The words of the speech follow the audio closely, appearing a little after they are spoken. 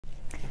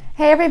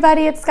Hey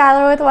everybody, it's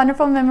Skylar with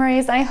Wonderful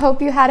Memories. I hope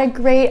you had a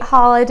great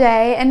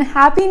holiday and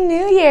Happy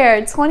New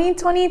Year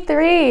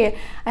 2023.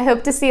 I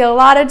hope to see a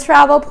lot of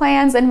travel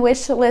plans and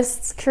wish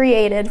lists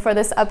created for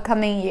this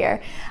upcoming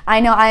year.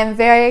 I know I am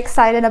very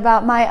excited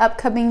about my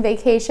upcoming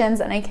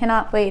vacations and I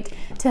cannot wait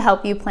to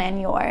help you plan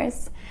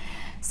yours.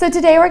 So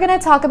today we're going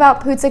to talk about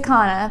Punta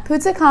Cana.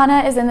 Punta Cana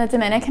is in the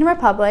Dominican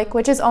Republic,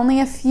 which is only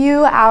a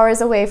few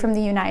hours away from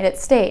the United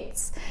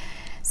States.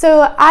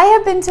 So I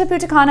have been to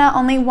Punta Cana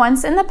only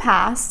once in the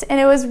past, and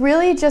it was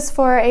really just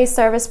for a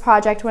service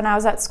project when I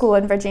was at school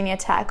in Virginia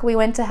Tech. We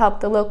went to help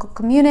the local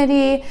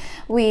community,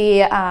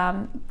 we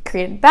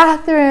created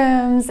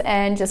bathrooms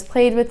and just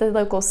played with the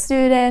local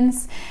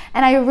students,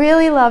 and I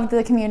really loved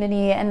the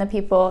community and the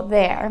people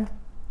there.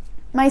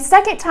 My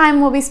second time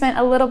will be spent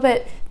a little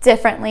bit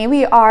differently.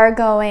 We are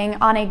going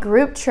on a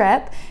group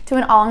trip to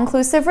an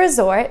all-inclusive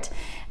resort.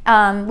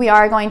 We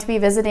are going to be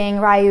visiting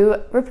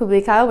Rayo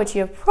República, which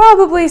you have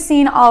probably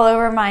seen all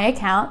over my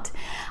account.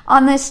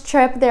 On this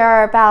trip, there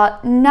are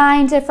about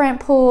 9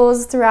 different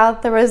pools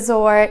throughout the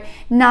resort,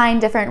 9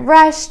 different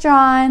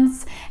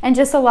restaurants, and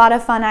just a lot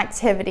of fun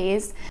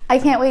activities. I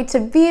can't wait to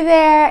be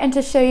there and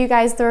to show you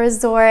guys the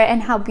resort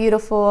and how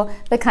beautiful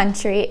the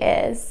country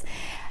is.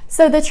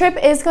 So the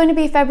trip is going to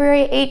be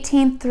February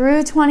 18th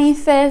through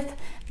 25th.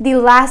 The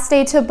last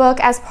day to book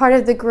as part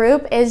of the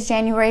group is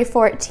January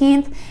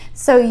 14th,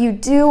 so you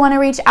do want to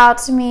reach out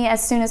to me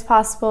as soon as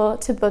possible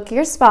to book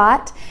your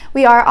spot.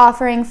 We are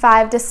offering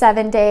 5 to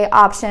 7 day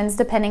options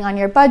depending on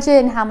your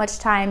budget and how much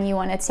time you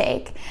want to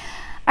take.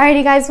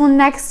 Alrighty guys, well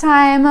next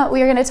time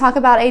we are going to talk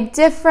about a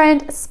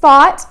different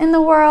spot in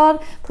the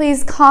world.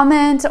 Please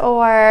comment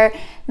or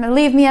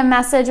leave me a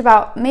message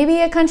about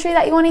maybe a country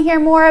that you want to hear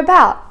more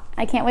about.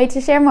 I can't wait to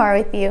share more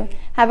with you.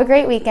 Have a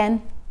great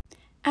weekend.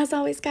 As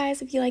always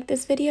guys, if you like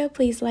this video,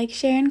 please like,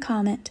 share, and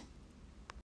comment.